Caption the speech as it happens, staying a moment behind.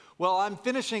Well, I'm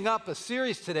finishing up a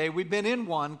series today. We've been in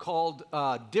one called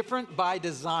Different by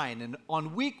Design. And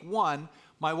on week one,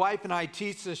 my wife and I,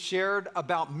 Tisa, shared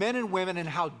about men and women and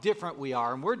how different we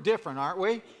are. And we're different, aren't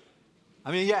we?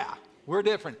 I mean, yeah, we're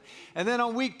different. And then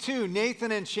on week two,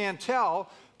 Nathan and Chantel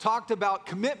talked about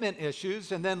commitment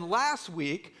issues. And then last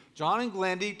week, John and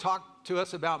Glendy talked to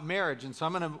us about marriage. And so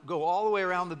I'm going to go all the way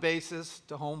around the bases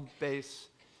to home base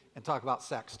and talk about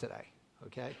sex today,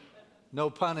 okay? No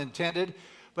pun intended.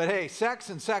 But hey, sex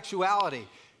and sexuality,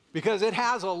 because it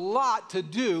has a lot to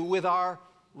do with our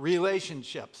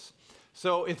relationships.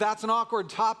 So if that's an awkward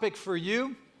topic for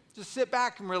you, just sit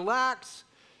back and relax,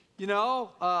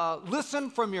 listen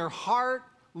from your heart,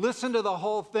 listen to the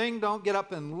whole thing, don't get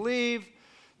up and leave.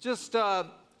 Just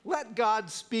let God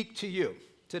speak to you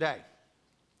today.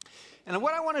 And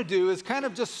what I want to do is kind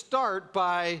of just start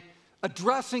by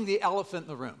addressing the elephant in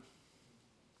the room.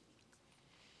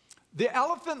 The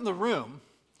elephant in the room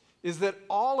is that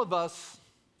all of us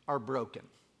are broken.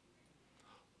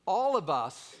 All of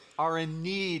us are in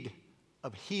need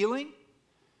of healing,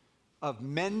 of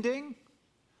mending,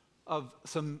 of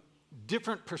some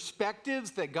different perspectives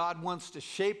that God wants to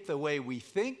shape the way we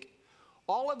think.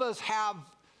 All of us have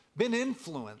been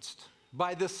influenced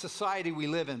by this society we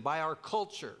live in, by our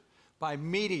culture, by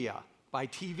media, by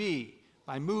TV,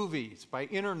 by movies, by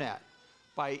internet,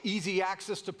 by easy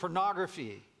access to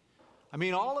pornography. I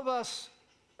mean, all of us,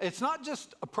 it's not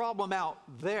just a problem out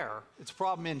there, it's a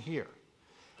problem in here.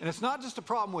 And it's not just a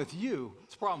problem with you,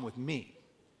 it's a problem with me.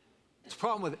 It's a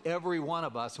problem with every one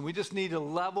of us. And we just need to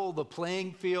level the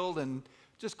playing field and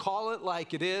just call it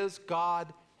like it is.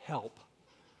 God, help.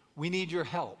 We need your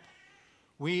help.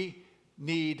 We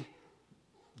need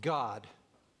God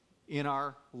in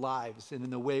our lives and in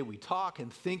the way we talk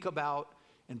and think about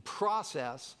and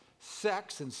process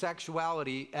sex and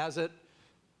sexuality as it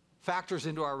factors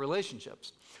into our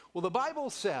relationships. Well, the Bible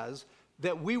says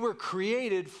that we were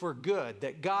created for good,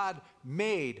 that God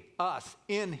made us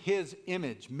in his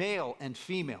image, male and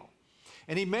female.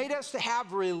 And he made us to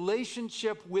have a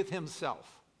relationship with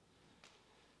himself.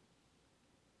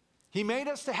 He made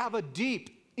us to have a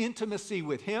deep intimacy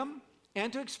with him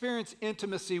and to experience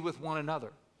intimacy with one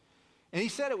another. And he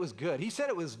said it was good. He said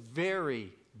it was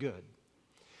very good.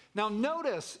 Now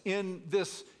notice in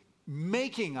this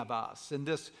making of us and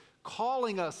this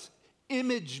calling us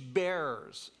image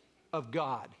bearers of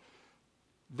God,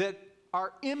 that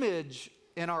our image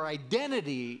and our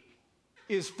identity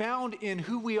is found in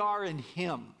who we are in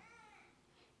him.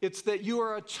 It's that you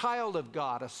are a child of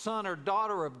God, a son or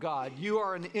daughter of God. You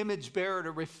are an image bearer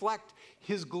to reflect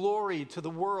his glory to the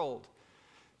world.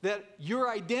 That your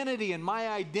identity and my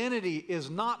identity is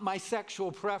not my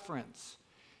sexual preference.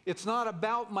 It's not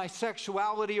about my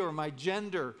sexuality or my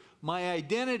gender. My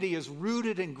identity is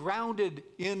rooted and grounded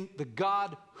in the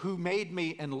God who made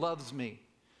me and loves me.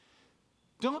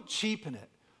 Don't cheapen it.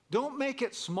 Don't make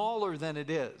it smaller than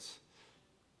it is.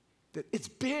 It's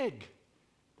big.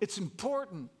 It's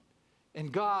important.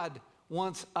 And God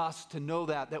wants us to know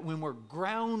that when we're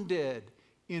grounded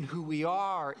in who we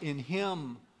are, in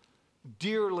him,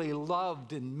 dearly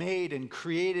loved and made and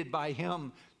created by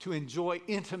him to enjoy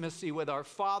intimacy with our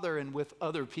Father and with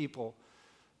other people.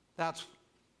 That's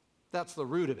the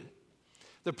root of it.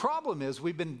 The problem is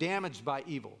we've been damaged by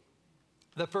evil.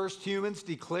 The first humans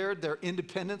declared their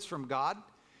independence from God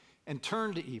and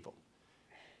turned to evil,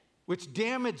 which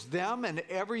damaged them and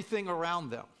everything around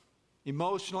them,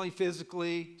 emotionally,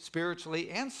 physically,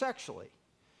 spiritually, and sexually.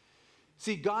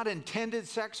 See, God intended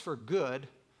sex for good,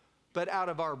 but out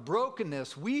of our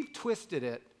brokenness, we've twisted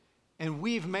it and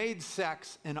we've made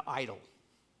sex an idol.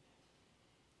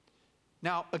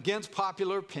 Now, against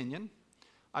popular opinion,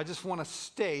 I just want to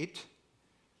state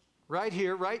right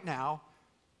here, right now,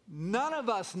 none of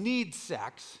us need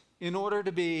sex in order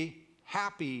to be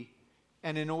happy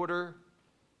and in order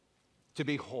to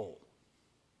be whole.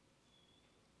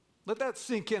 Let that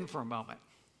sink in for a moment.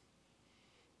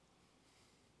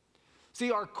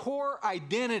 See, our core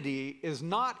identity is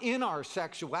not in our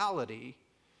sexuality.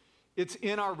 It's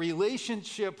in our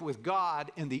relationship with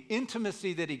God and the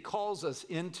intimacy that he calls us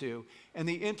into and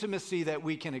the intimacy that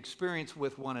we can experience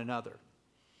with one another.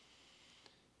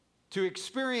 To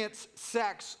experience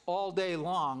sex all day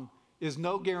long is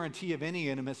no guarantee of any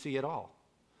intimacy at all.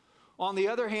 On the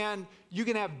other hand, you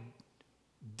can have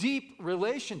deep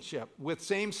relationship with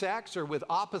same sex or with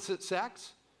opposite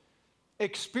sex,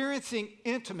 experiencing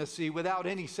intimacy without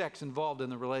any sex involved in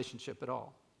the relationship at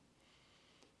all.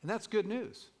 And that's good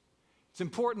news. It's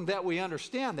important that we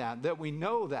understand that we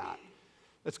know that.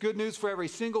 That's good news for every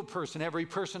single person, every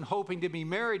person hoping to be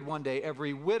married one day,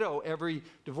 every widow, every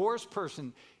divorced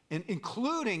person, and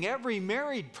including every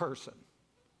married person,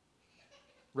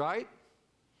 right?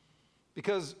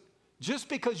 Because just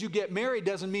because you get married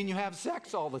doesn't mean you have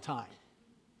sex all the time.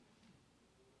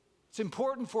 It's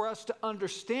important for us to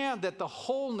understand that the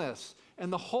wholeness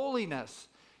and the holiness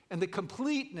and the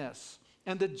completeness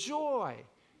and the joy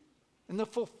and the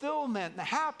fulfillment and the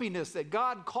happiness that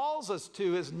God calls us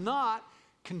to is not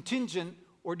contingent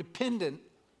or dependent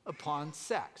upon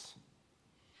sex.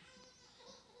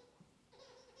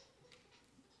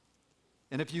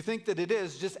 And if you think that it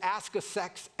is, just ask a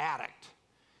sex addict,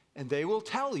 and they will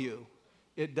tell you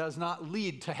it does not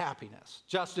lead to happiness.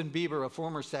 Justin Bieber, a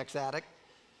former sex addict,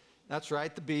 that's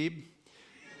right, the Beeb,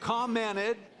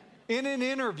 commented in an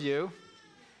interview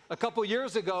a couple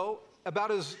years ago about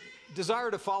his desire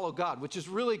to follow God, which is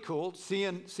really cool,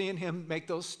 seeing him make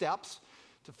those steps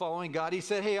to following God. He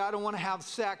said, hey, I don't want to have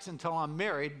sex until I'm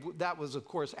married. That was, of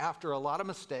course, after a lot of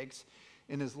mistakes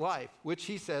in his life, which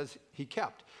he says he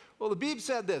kept. Well, the Beeb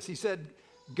said this. He said,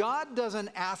 God doesn't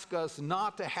ask us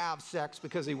not to have sex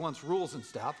because he wants rules and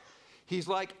stuff. He's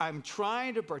like, I'm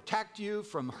trying to protect you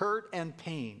from hurt and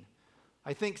pain.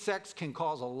 I think sex can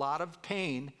cause a lot of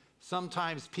pain.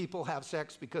 Sometimes people have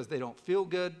sex because they don't feel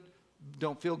good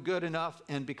enough,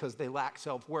 and because they lack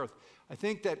self-worth. I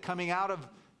think that coming out of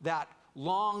that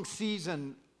long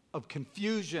season of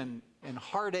confusion and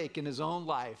heartache in his own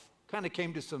life kind of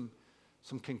came to some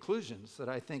conclusions that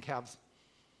I think have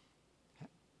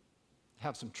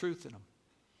some truth in them.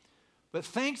 But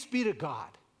thanks be to God,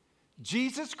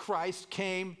 Jesus Christ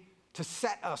came to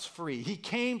set us free. He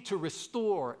came to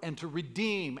restore and to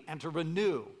redeem and to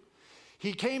renew.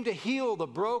 He came to heal the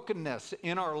brokenness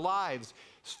in our lives,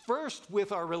 first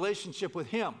with our relationship with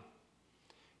him,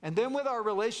 and then with our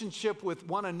relationship with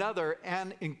one another,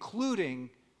 and including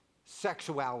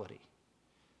sexuality.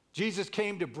 Jesus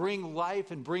came to bring life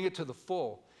and bring it to the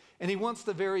full, and he wants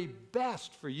the very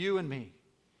best for you and me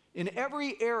in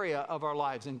every area of our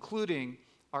lives, including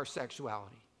our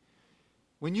sexuality.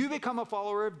 When you become a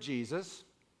follower of Jesus,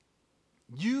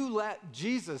 you let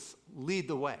Jesus lead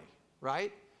the way,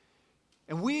 right?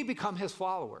 And we become his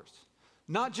followers,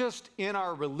 not just in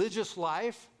our religious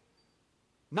life,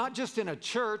 not just in a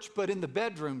church, but in the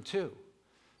bedroom too.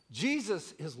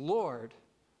 Jesus is Lord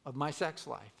of my sex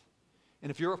life. And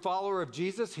if you're a follower of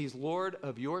Jesus, he's Lord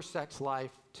of your sex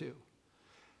life too.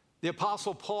 The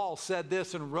Apostle Paul said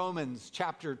this in Romans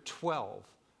chapter 12,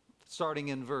 starting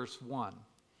in verse 1.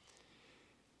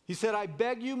 He said, I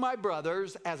beg you, my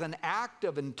brothers, as an act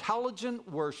of intelligent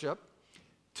worship,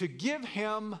 to give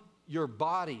him your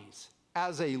bodies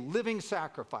as a living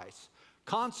sacrifice,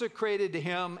 consecrated to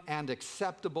him and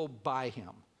acceptable by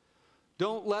him.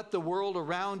 Don't let the world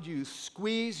around you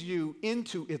squeeze you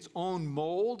into its own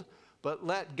mold, but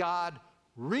let God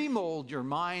remold your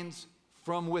minds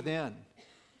from within.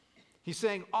 He's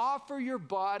saying, offer your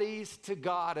bodies to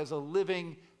God as a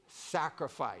living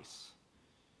sacrifice.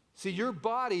 See, your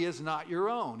body is not your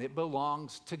own. It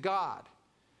belongs to God.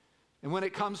 And when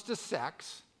it comes to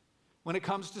sex, when it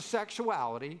comes to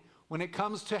sexuality, when it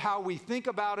comes to how we think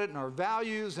about it and our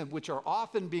values, and which are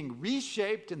often being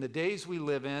reshaped in the days we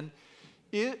live in,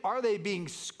 are they being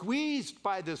squeezed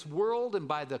by this world and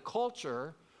by the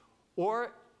culture,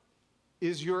 or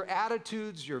is your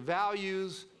attitudes, your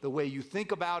values, the way you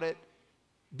think about it,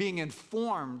 being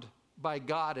informed by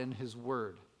God and his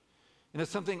word? And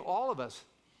it's something all of us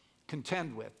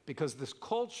contend with, because this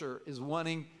culture is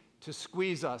wanting to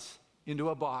squeeze us into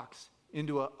a box,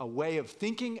 into a way of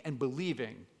thinking and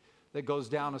believing that goes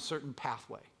down a certain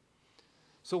pathway.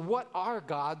 So what are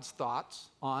God's thoughts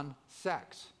on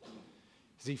sex?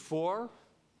 Is he for?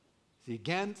 Is he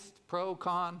against? Pro,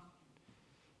 con?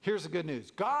 Here's the good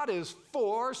news. God is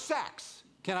for sex.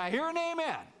 Can I hear an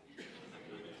amen?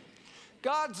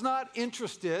 God's not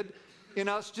interested in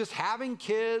us just having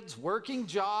kids, working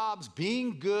jobs,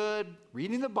 being good,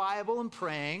 reading the Bible and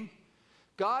praying.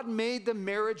 God made the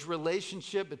marriage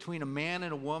relationship between a man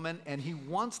and a woman, and he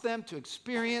wants them to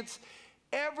experience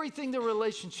everything the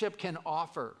relationship can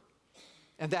offer.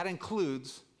 And that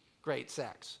includes great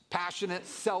sex. Passionate,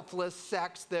 selfless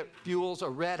sex that fuels a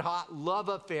red-hot love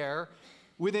affair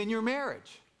within your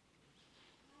marriage.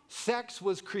 Sex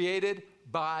was created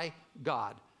by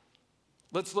God.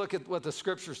 Let's look at what the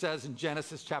scripture says in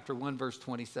Genesis chapter 1, verse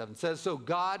 27. It says, so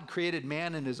God created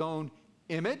man in his own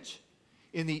image.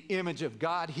 In the image of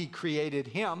God, he created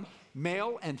him.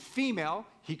 Male and female,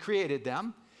 he created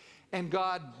them. And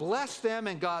God blessed them,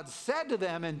 and God said to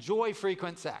them, enjoy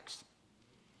frequent sex.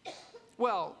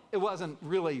 Well, it wasn't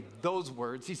really those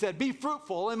words. He said, be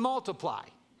fruitful and multiply.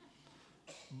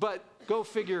 But go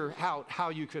figure out how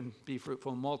you can be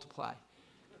fruitful and multiply.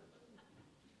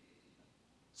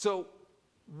 So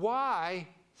why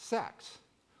sex?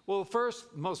 Well,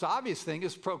 first, most obvious thing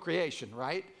is procreation,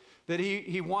 right? That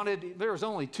he wanted, there was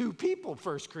only two people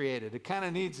first created. It kind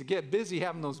of needs to get busy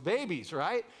having those babies,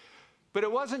 right? But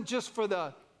it wasn't just for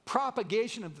the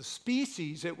propagation of the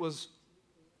species, it was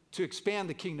to expand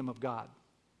the kingdom of God.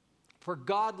 For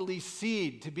godly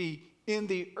seed to be in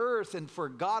the earth and for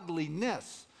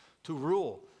godliness to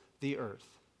rule the earth.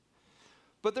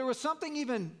 But there was something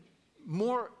even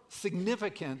more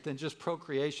significant than just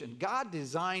procreation. God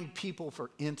designed people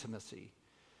for intimacy.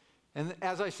 And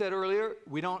as I said earlier,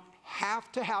 we don't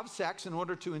have to have sex in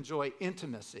order to enjoy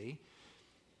intimacy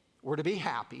or to be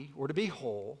happy or to be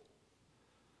whole.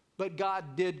 But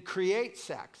God did create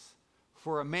sex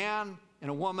for a man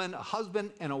and a woman, a husband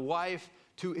and a wife,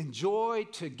 to enjoy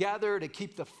together, to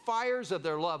keep the fires of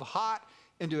their love hot,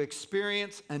 and to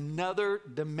experience another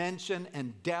dimension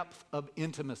and depth of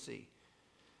intimacy.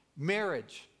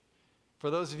 Marriage, for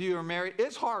those of you who are married,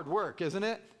 it's hard work, isn't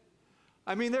it?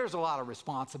 I mean, there's a lot of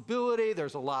responsibility,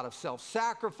 there's a lot of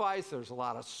self-sacrifice, there's a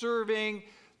lot of serving,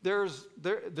 there's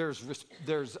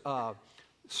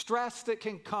stress that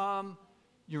can come.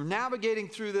 You're navigating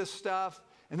through this stuff,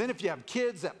 and then if you have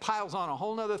kids, that piles on a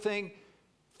whole nother thing.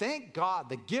 Thank God,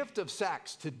 the gift of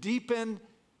sex to deepen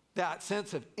that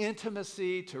sense of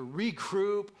intimacy, to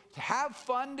regroup, to have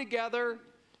fun together,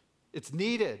 it's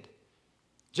needed.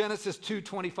 Genesis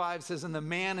 2:25 says, and the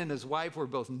man and his wife were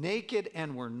both naked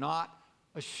and were not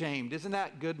ashamed. Isn't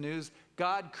that good news?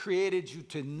 God created you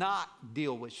to not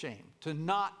deal with shame, to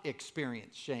not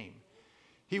experience shame.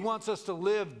 He wants us to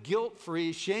live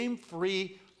guilt-free,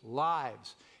 shame-free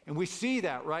lives. And we see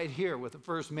that right here with the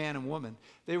first man and woman.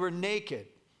 They were naked.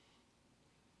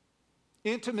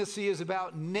 Intimacy is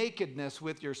about nakedness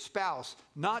with your spouse,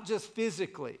 not just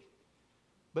physically,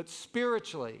 but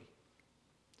spiritually,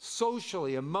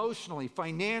 socially, emotionally,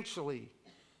 financially,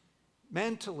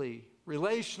 mentally,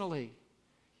 relationally,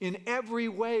 in every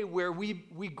way where we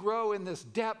grow in this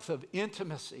depth of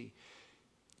intimacy.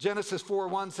 Genesis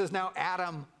 4:1 says, now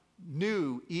Adam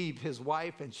knew Eve, his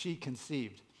wife, and she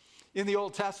conceived. In the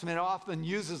Old Testament, it often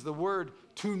uses the word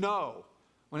to know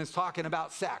when it's talking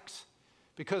about sex,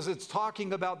 because it's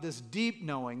talking about this deep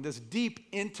knowing, this deep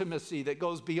intimacy that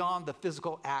goes beyond the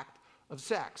physical act of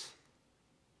sex.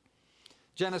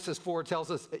 Genesis 4 tells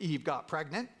us Eve got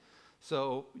pregnant.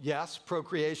 So yes,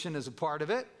 procreation is a part of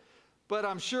it, but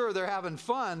I'm sure they're having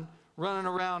fun running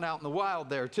around out in the wild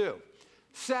there too.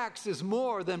 Sex is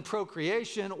more than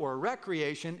procreation or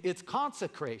recreation, it's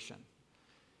consecration.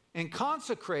 And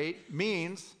consecrate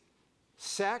means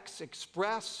sex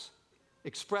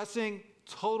expressing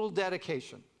total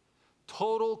dedication,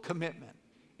 total commitment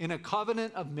in a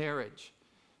covenant of marriage.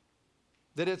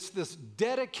 That it's this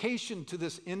dedication to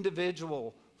this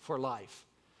individual for life.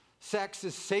 Sex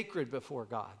is sacred before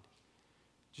God.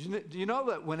 Do you know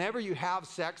that whenever you have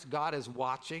sex, God is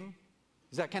watching?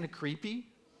 Is that kind of creepy?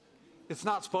 It's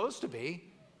not supposed to be.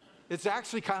 It's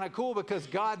actually kind of cool because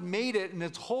God made it and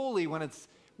it's holy when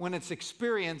it's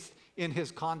experienced in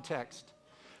his context.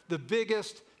 The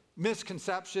biggest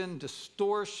misconception,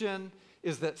 distortion,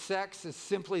 is that sex is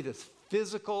simply this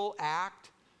physical act,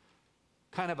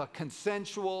 kind of a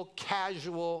consensual,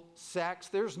 casual sex.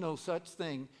 There's no such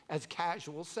thing as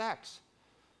casual sex.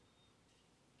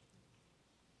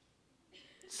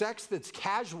 Sex that's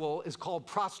casual is called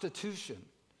prostitution.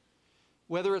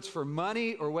 Whether it's for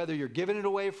money or whether you're giving it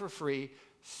away for free,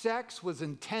 sex was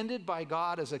intended by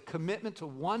God as a commitment to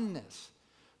oneness,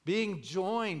 being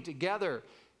joined together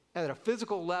at a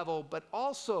physical level, but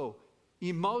also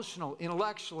emotional,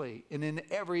 intellectually, and in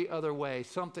every other way,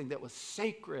 something that was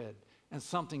sacred and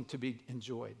something to be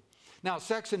enjoyed. Now,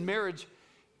 sex in marriage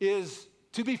is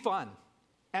to be fun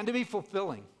and to be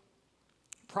fulfilling.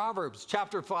 Proverbs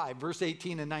chapter 5, verse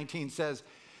 18 and 19 says,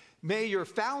 may your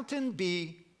fountain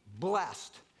be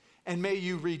blessed, and may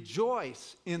you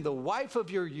rejoice in the wife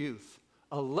of your youth,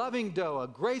 a loving doe, a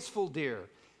graceful deer.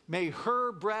 May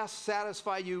her breast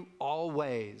satisfy you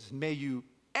always. May you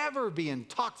ever be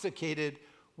intoxicated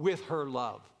with her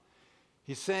love.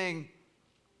 He's saying,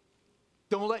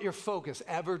 don't let your focus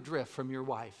ever drift from your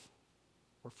wife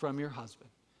or from your husband.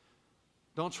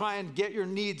 Don't try and get your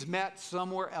needs met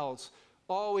somewhere else.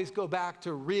 Always go back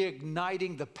to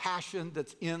reigniting the passion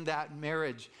that's in that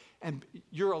marriage. And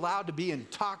you're allowed to be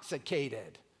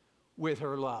intoxicated with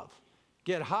her love.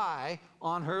 Get high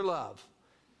on her love.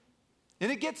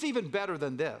 And it gets even better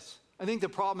than this. I think the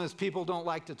problem is people don't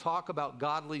like to talk about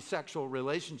godly sexual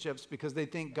relationships because they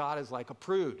think God is like a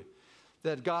prude.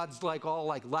 That God's like all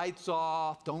like lights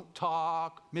off, don't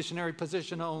talk, missionary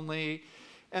position only.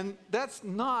 And that's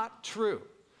not true.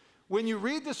 When you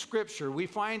read the scripture, we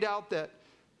find out that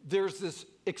there's this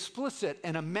explicit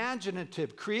and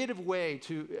imaginative, creative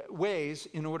ways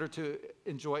in order to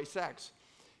enjoy sex.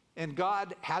 And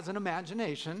God has an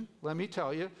imagination, let me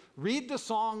tell you. Read the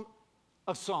Song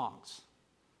of Songs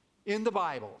in the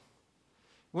Bible.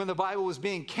 When the Bible was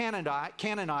being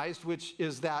canonized, which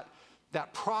is that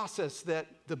process that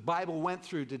the Bible went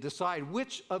through to decide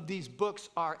which of these books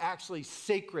are actually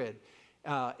sacred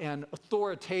and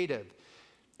authoritative.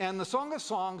 And the Song of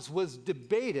Songs was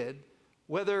debated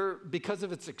whether, because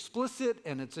of its explicit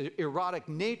and its erotic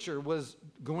nature, was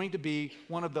going to be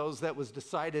one of those that was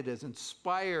decided as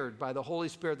inspired by the Holy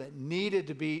Spirit that needed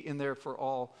to be in there for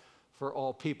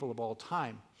all people of all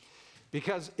time.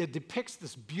 Because it depicts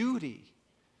this beauty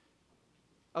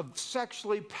of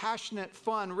sexually passionate,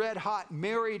 fun, red-hot,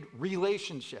 married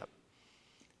relationship,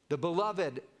 the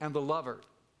beloved and the lover.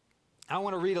 I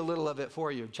want to read a little of it for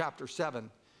you. Chapter 7,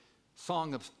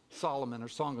 Song of Solomon, or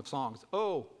Song of Songs.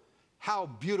 Oh, how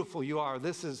beautiful you are.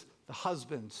 This is the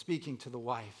husband speaking to the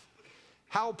wife.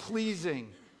 How pleasing,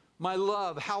 my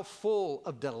love, how full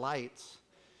of delights.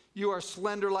 You are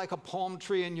slender like a palm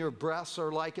tree, and your breasts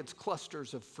are like its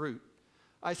clusters of fruit.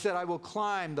 I said, I will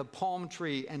climb the palm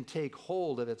tree and take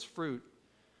hold of its fruit.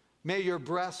 May your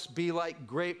breasts be like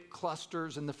grape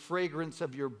clusters, and the fragrance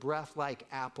of your breath like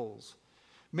apples.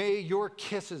 May your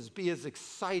kisses be as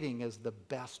exciting as the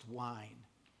best wine.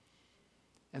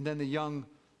 And then the young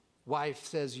wife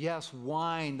says, yes,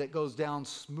 wine that goes down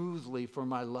smoothly for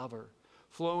my lover,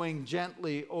 flowing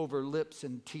gently over lips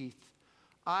and teeth.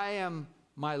 I am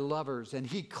my lover's, and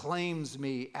he claims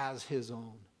me as his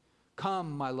own.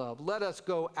 Come, my love, let us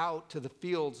go out to the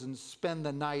fields and spend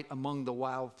the night among the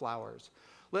wildflowers.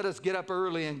 Let us get up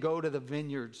early and go to the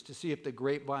vineyards to see if the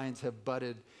grapevines have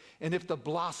budded, and if the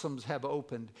blossoms have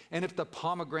opened, and if the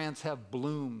pomegranates have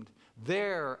bloomed.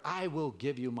 There I will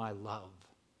give you my love.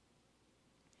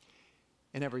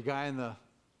 And every guy in the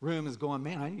room is going,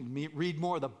 man, I need to read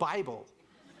more of the Bible.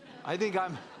 I think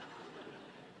I'm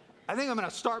going to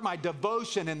start my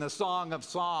devotion in the Song of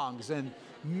Songs and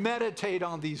meditate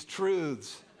on these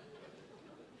truths.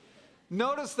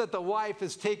 Notice that the wife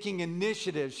is taking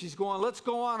initiative. She's going, let's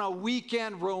go on a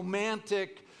weekend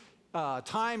romantic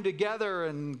time together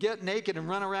and get naked and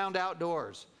run around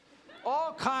outdoors.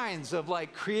 All kinds of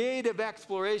like creative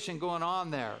exploration going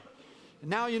on there.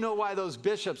 Now you know why those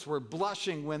bishops were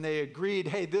blushing when they agreed,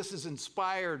 hey, this is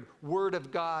inspired word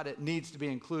of God. It needs to be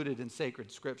included in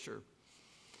sacred scripture.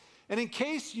 And in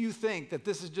case you think that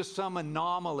this is just some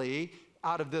anomaly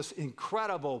out of this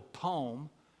incredible poem,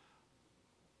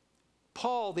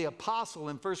 Paul, the apostle,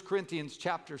 in 1 Corinthians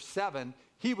chapter 7,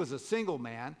 he was a single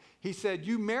man. He said,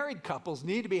 you married couples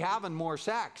need to be having more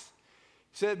sex.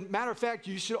 He said, matter of fact,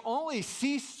 you should only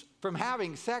cease from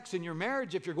having sex in your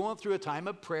marriage if you're going through a time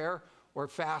of prayer or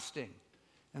fasting.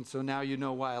 And so now you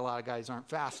know why a lot of guys aren't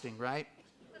fasting, right?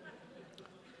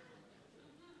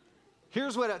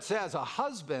 Here's what it says. A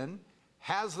husband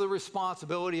has the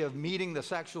responsibility of meeting the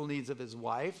sexual needs of his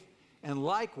wife, and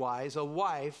likewise a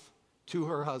wife to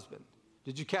her husband.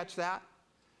 Did you catch that?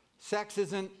 Sex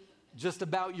isn't just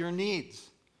about your needs.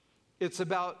 It's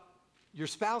about your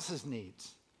spouse's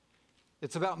needs.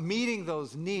 It's about meeting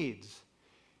those needs.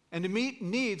 And to meet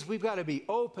needs, we've got to be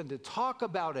open to talk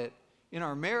about it in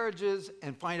our marriages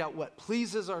and find out what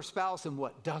pleases our spouse and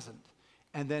what doesn't,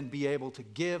 and then be able to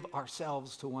give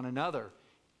ourselves to one another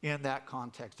in that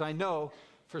context. I know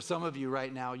for some of you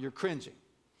right now, you're cringing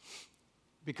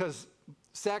because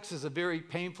sex is a very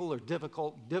painful or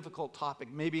difficult topic.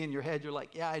 Maybe in your head, you're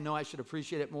like, yeah, I know I should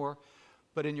appreciate it more,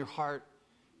 but in your heart,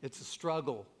 it's a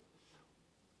struggle.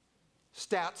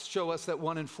 Stats show us that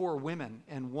 1 in 4 women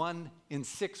and 1 in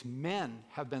 6 men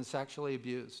have been sexually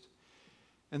abused.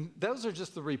 And those are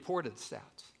just the reported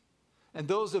stats. And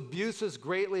those abuses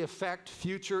greatly affect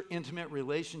future intimate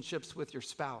relationships with your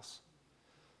spouse.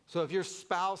 So if your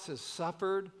spouse has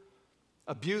suffered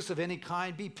abuse of any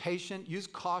kind, be patient, use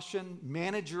caution,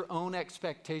 manage your own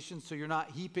expectations so you're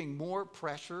not heaping more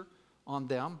pressure on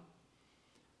them.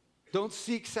 Don't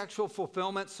seek sexual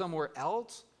fulfillment somewhere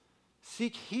else.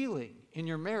 Seek healing in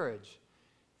your marriage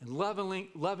and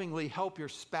lovingly help your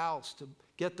spouse to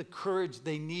get the courage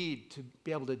they need to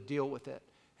be able to deal with it,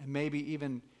 and maybe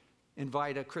even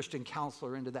invite a Christian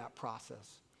counselor into that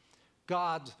process.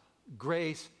 God's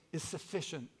grace is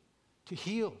sufficient to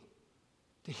heal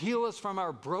us from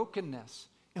our brokenness,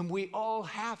 and we all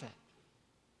have it.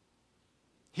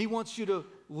 He wants you to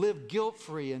live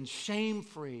guilt-free and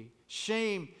shame-free.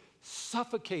 Shame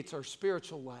suffocates our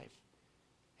spiritual life.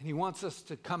 And he wants us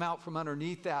to come out from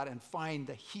underneath that and find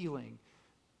the healing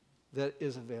that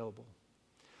is available.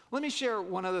 Let me share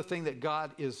one other thing that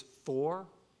God is for.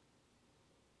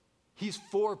 He's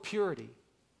for purity.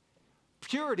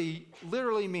 Purity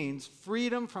literally means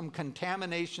freedom from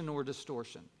contamination or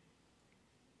distortion.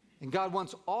 And God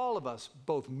wants all of us,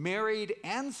 both married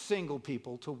and single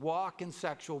people, to walk in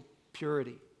sexual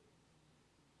purity.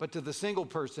 But to the single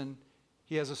person,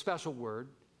 he has a special word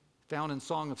found in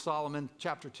Song of Solomon,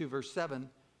 chapter 2, verse 7.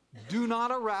 Do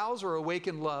not arouse or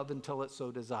awaken love until it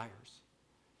so desires.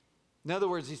 In other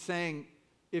words, he's saying,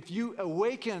 if you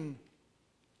awaken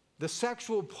the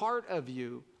sexual part of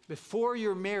you before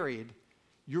you're married,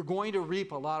 you're going to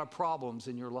reap a lot of problems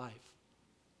in your life.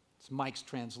 It's Mike's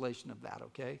translation of that,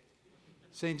 okay?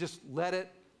 Saying just let it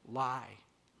lie.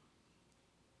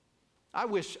 I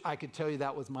wish I could tell you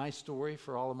that was my story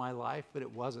for all of my life, but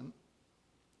it wasn't.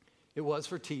 It was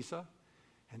for Tisa,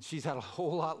 and she's had a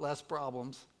whole lot less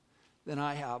problems than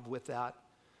I have with that.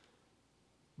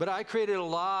 But I created a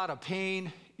lot of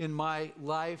pain in my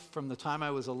life from the time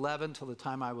I was 11 till the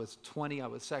time I was 20. I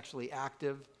was sexually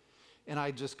active, and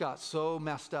I just got so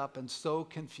messed up and so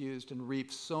confused and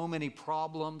reaped so many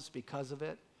problems because of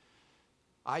it.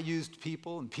 I used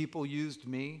people, and people used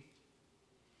me.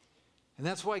 And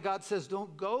that's why God says,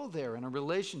 don't go there in a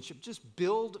relationship. Just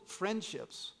build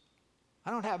friendships. I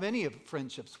don't have any of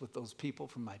friendships with those people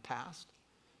from my past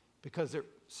because their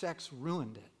sex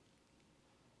ruined it.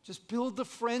 Just build the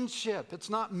friendship. It's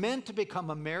not meant to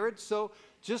become a marriage, so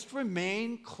just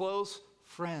remain close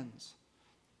friends.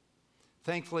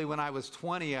 Thankfully, when I was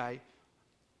 20, I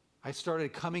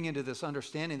started coming into this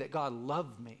understanding that God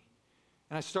loved me.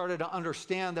 And I started to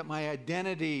understand that my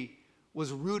identity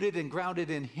was rooted and grounded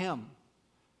in Him.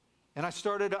 And I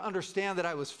started to understand that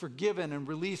I was forgiven and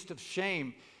released of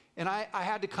shame. And I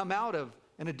had to come out of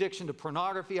an addiction to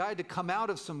pornography. I had to come out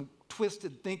of some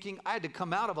twisted thinking. I had to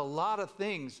come out of a lot of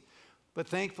things. But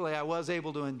thankfully, I was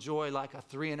able to enjoy like a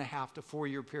 3.5 to 4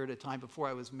 year period of time before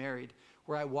I was married,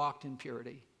 where I walked in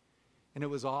purity. And it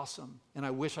was awesome. And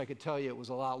I wish I could tell you it was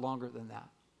a lot longer than that.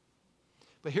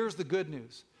 But here's the good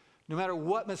news. No matter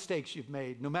what mistakes you've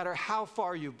made, no matter how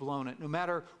far you've blown it, no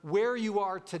matter where you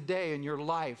are today in your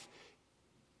life,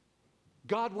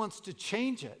 God wants to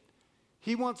change it.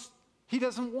 He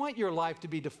doesn't want your life to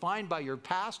be defined by your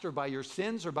past or by your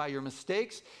sins or by your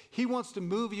mistakes. He wants to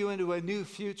move you into a new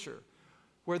future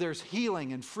where there's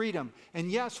healing and freedom. And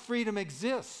yes, freedom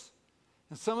exists.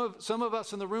 And some of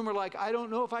us in the room are like, I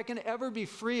don't know if I can ever be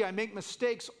free. I make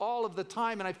mistakes all of the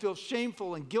time and I feel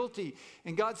shameful and guilty.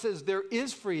 And God says there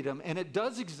is freedom and it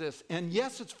does exist. And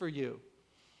yes, it's for you.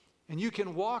 And you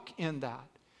can walk in that.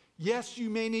 Yes, you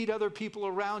may need other people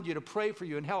around you to pray for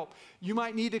you and help. You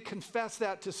might need to confess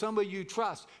that to somebody you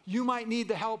trust. You might need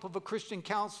the help of a Christian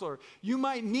counselor. You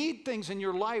might need things in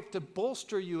your life to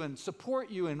bolster you and support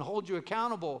you and hold you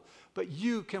accountable. But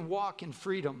you can walk in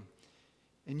freedom.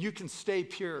 And you can stay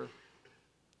pure.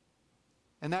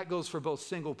 And that goes for both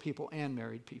single people and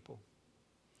married people.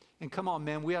 And come on,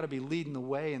 man, we ought to be leading the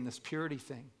way in this purity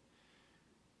thing.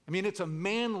 I mean, it's a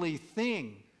manly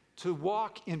thing to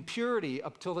walk in purity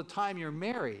up till the time you're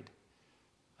married.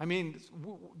 I mean,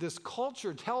 this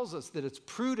culture tells us that it's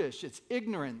prudish, it's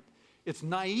ignorant, it's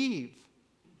naive.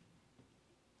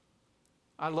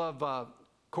 I love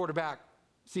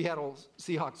Seattle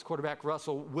Seahawks quarterback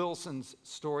Russell Wilson's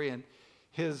story, and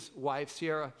his wife,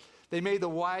 Sierra. They made the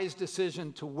wise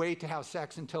decision to wait to have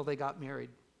sex until they got married.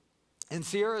 And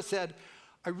Sierra said,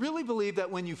 I really believe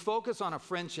that when you focus on a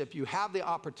friendship, you have the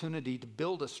opportunity to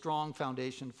build a strong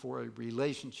foundation for a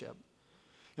relationship.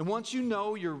 And once you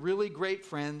know you're really great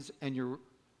friends and you're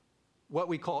what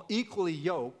we call equally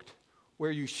yoked,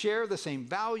 where you share the same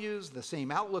values, the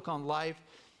same outlook on life,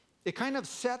 it kind of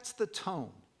sets the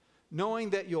tone. Knowing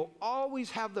that you'll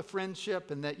always have the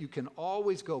friendship and that you can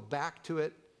always go back to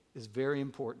it is very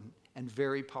important and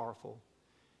very powerful.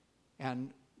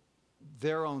 And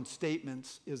their own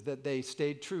statements is that they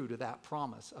stayed true to that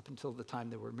promise up until the time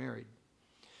they were married.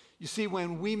 You see,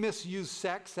 when we misuse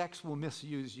sex, sex will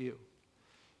misuse you.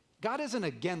 God isn't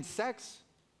against sex.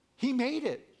 He made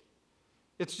it.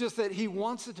 It's just that He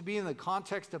wants it to be in the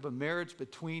context of a marriage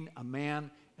between a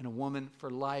man and a woman for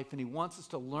life, and He wants us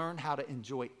to learn how to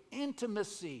enjoy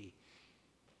intimacy.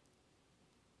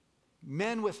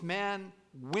 Men with men,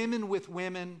 women with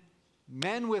women,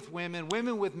 men with women,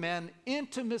 women with men,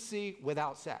 intimacy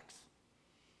without sex.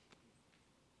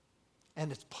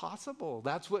 And it's possible.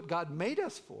 That's what God made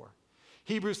us for.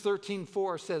 Hebrews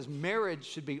 13:4 says marriage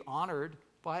should be honored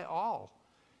by all,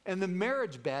 and the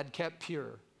marriage bed kept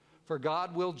pure. For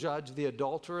God will judge the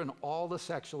adulterer and all the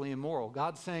sexually immoral.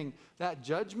 God's saying that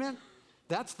judgment,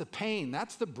 that's the pain,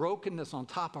 that's the brokenness on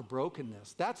top of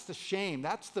brokenness. That's the shame,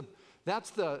 that's the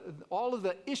all of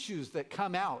the issues that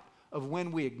come out of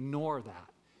when we ignore that.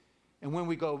 And when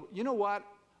we go, you know what?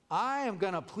 I am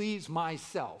going to please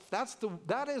myself.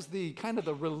 That is the kind of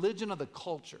the religion of the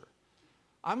culture.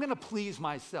 I'm going to please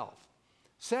myself.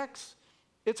 Sex,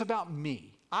 it's about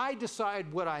me. I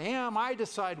decide what I am. I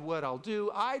decide what I'll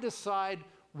do. I decide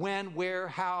when, where,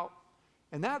 how.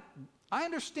 And that, I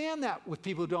understand that with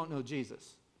people who don't know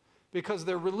Jesus, because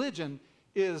their religion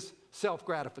is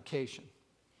self-gratification.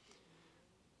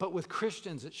 But with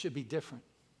Christians, it should be different,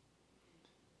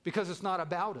 because it's not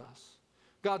about us.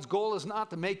 God's goal is not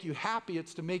to make you happy,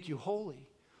 it's to make you holy,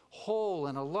 whole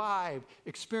and alive,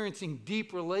 experiencing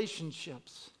deep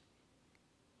relationships.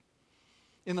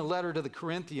 In the letter to the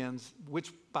Corinthians,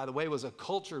 which, by the way, was a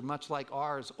culture much like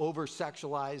ours,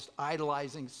 over-sexualized,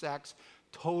 idolizing sex,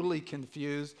 totally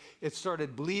confused. It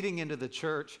started bleeding into the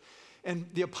church. And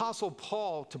the Apostle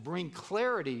Paul, to bring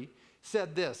clarity,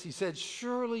 said this. He said,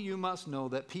 surely you must know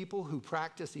that people who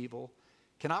practice evil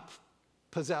cannot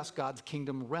possess God's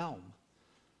kingdom realm.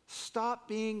 Stop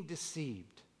being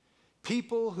deceived.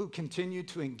 People who continue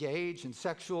to engage in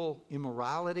sexual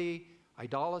immorality,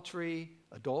 idolatry,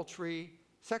 adultery,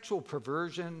 sexual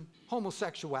perversion,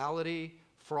 homosexuality,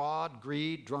 fraud,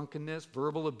 greed, drunkenness,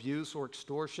 verbal abuse, or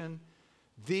extortion,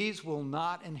 these will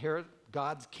not inherit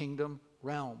God's kingdom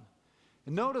realm.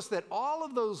 And notice that all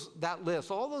of that list,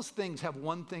 all those things have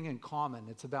one thing in common.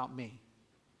 It's about me.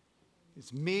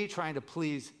 It's me trying to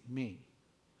please me.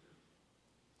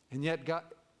 And yet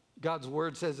God's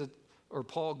word says it, or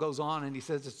Paul goes on and he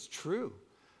says it's true.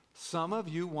 Some of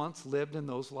you once lived in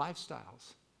those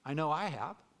lifestyles. I know I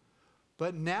have.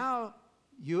 But now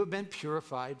you have been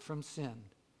purified from sin,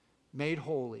 made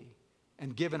holy,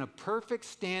 and given a perfect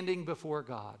standing before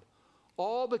God,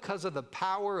 all because of the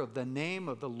power of the name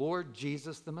of the Lord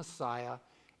Jesus the Messiah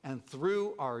and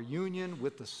through our union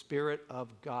with the Spirit of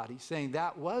God. He's saying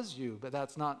that was you, but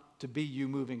that's not to be you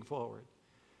moving forward.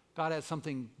 God has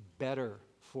something better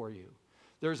for you.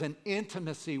 There's an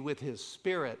intimacy with his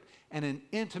Spirit and an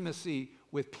intimacy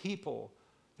with people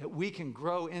that we can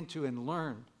grow into and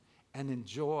learn and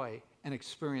enjoy and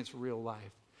experience real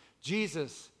life.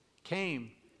 Jesus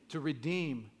came to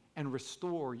redeem and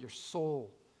restore your soul,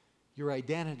 your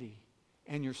identity,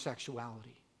 and your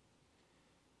sexuality.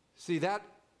 See, that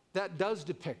does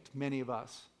depict many of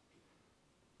us.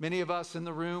 Many of us in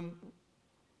the room,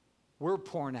 we're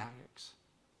porn addicts.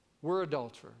 We're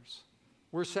adulterers.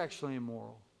 We're sexually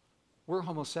immoral. We're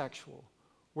homosexual.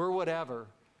 We're whatever,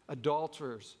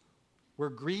 adulterers. We're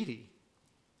greedy.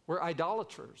 We're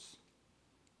idolaters.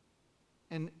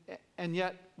 And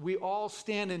yet we all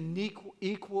stand in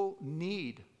equal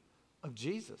need of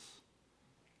Jesus.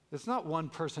 It's not one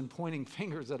person pointing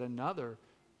fingers at another.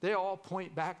 They all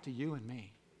point back to you and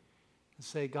me and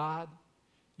say, God,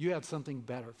 you have something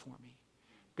better for me.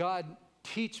 God,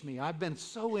 teach me. I've been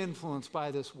so influenced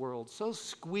by this world, so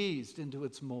squeezed into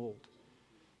its mold.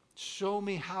 Show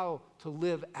me how to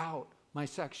live out my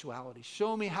sexuality.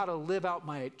 Show me how to live out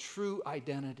my true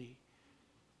identity.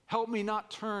 Help me not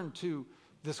turn to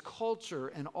this culture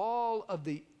and all of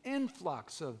the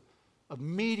influx of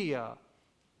media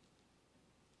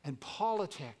and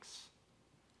politics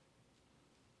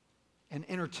and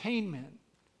entertainment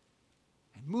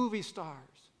and movie stars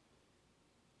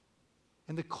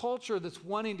and the culture that's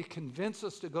wanting to convince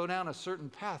us to go down a certain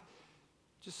path.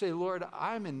 Just say, Lord,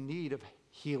 I'm in need of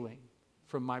healing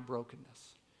from my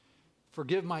brokenness.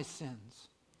 Forgive my sins.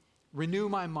 Renew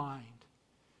my mind.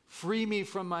 Free me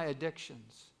from my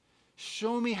addictions.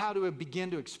 Show me how to begin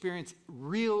to experience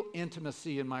real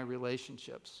intimacy in my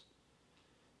relationships.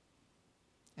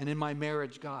 And in my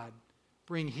marriage, God,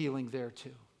 bring healing there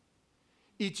too.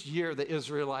 Each year, the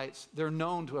Israelites, they're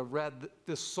known to have read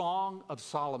the Song of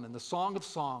Solomon, the Song of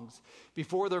Songs,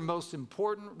 before their most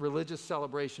important religious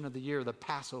celebration of the year, the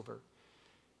Passover,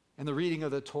 and the reading of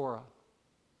the Torah.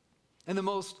 And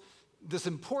this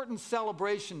important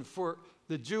celebration for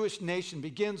the Jewish nation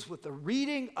begins with the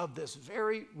reading of this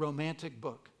very romantic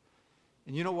book.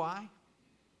 And you know why?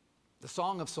 The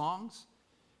Song of Songs?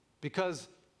 Because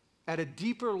at a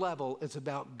deeper level, it's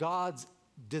about God's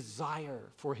desire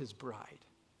for his bride.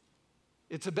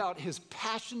 It's about his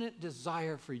passionate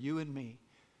desire for you and me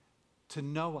to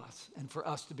know us and for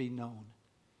us to be known.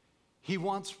 He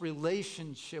wants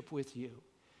relationship with you,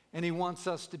 and he wants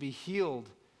us to be healed,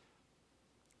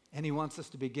 and he wants us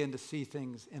to begin to see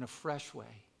things in a fresh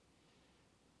way.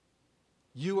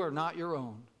 You are not your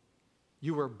own.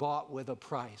 You were bought with a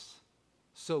price.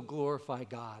 So glorify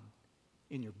God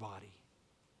in your body.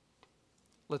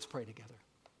 Let's pray together.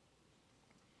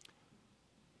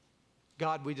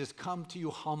 God, we just come to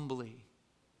you humbly.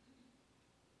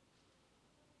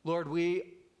 Lord, we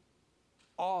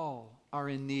all are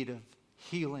in need of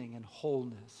healing and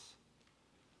wholeness.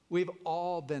 We've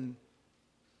all been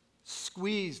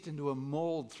squeezed into a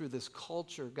mold through this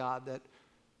culture, God, that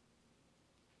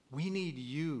we need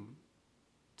you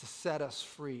to set us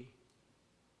free.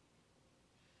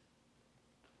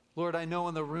 Lord, I know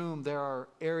in the room there are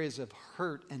areas of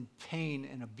hurt and pain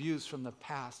and abuse from the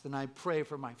past, and I pray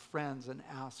for my friends and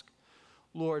ask,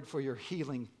 Lord, for your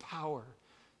healing power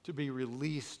to be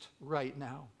released right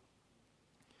now,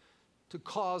 to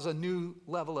cause a new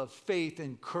level of faith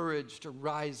and courage to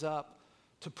rise up,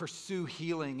 to pursue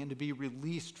healing and to be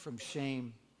released from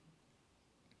shame.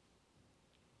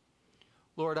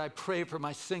 Lord, I pray for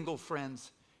my single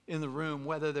friends in the room,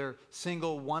 whether they're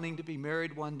single, wanting to be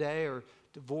married one day, or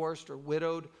divorced or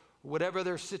widowed, or whatever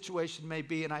their situation may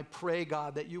be. And I pray,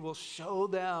 God, that you will show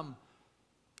them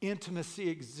intimacy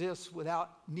exists without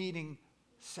needing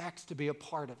sex to be a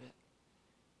part of it.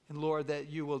 And Lord, that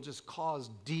you will just cause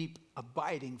deep,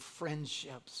 abiding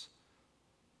friendships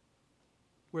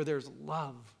where there's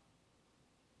love,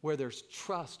 where there's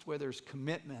trust, where there's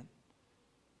commitment.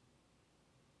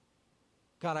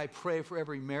 God, I pray for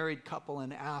every married couple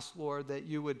and ask, Lord, that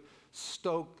you would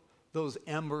stoke those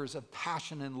embers of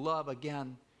passion and love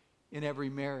again in every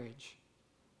marriage.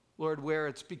 Lord, where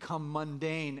it's become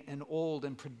mundane and old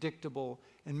and predictable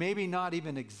and maybe not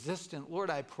even existent, Lord,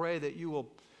 I pray that you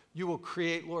will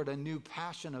create, Lord, a new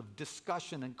passion of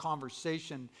discussion and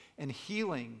conversation and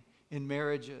healing in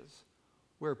marriages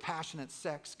where passionate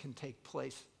sex can take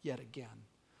place yet again.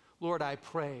 Lord, I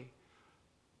pray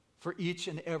for each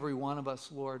and every one of us,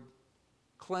 Lord,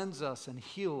 cleanse us and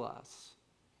heal us.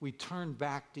 We turn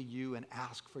back to you and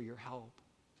ask for your help.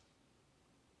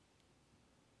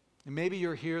 And maybe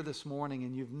you're here this morning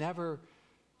and you've never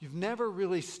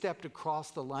really stepped across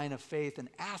the line of faith and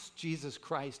asked Jesus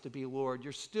Christ to be Lord.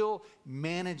 You're still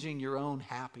managing your own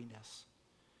happiness.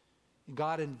 And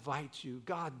God invites you.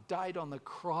 God died on the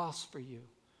cross for you.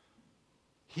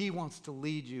 He wants to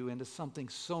lead you into something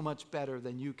so much better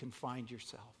than you can find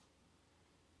yourself.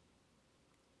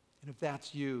 And if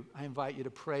that's you, I invite you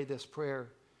to pray this prayer,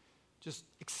 just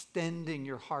extending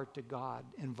your heart to God,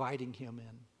 inviting him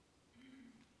in.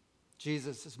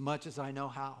 Jesus, as much as I know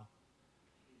how,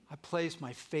 I place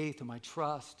my faith and my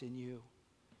trust in you.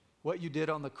 What you did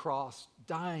on the cross,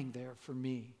 dying there for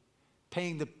me,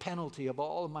 paying the penalty of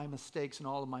all of my mistakes and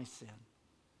all of my sin.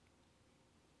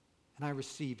 And I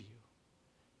receive you.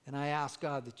 And I ask,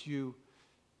 God, that you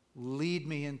lead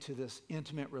me into this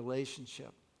intimate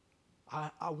relationship.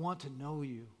 I want to know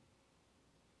you.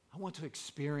 I want to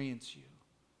experience you.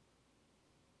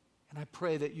 And I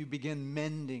pray that you begin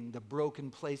mending the broken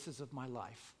places of my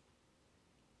life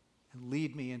and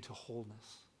lead me into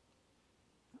wholeness.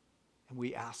 And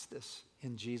we ask this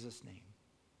in Jesus' name.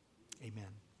 Amen.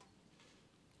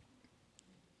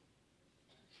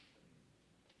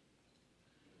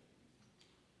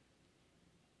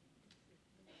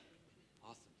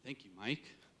 Awesome. Thank you, Mike.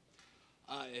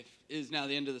 It is now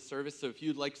the end of the service, so if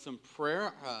you'd like some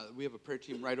prayer, we have a prayer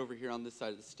team right over here on this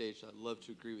side of the stage. I'd love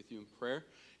to agree with you in prayer.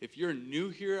 If you're new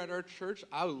here at our church,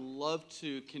 I would love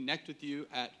to connect with you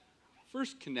at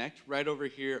First Connect right over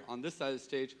here on this side of the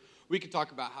stage. We can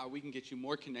talk about how we can get you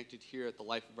more connected here at the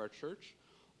life of our church.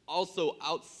 Also,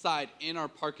 outside in our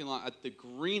parking lot at the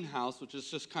greenhouse, which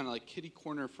is just kind of like kitty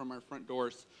corner from our front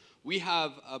doors, we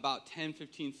have about 10,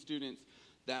 15 students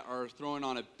that are throwing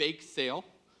on a bake sale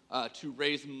to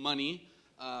raise money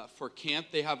for camp.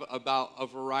 They have about a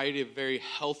variety of very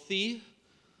healthy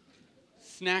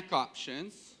snack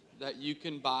options that you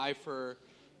can buy for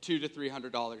 $200 to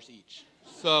 $300 each.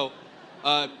 So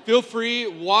feel free,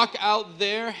 walk out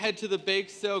there, head to the bake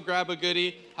sale, grab a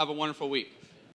goodie, have a wonderful week.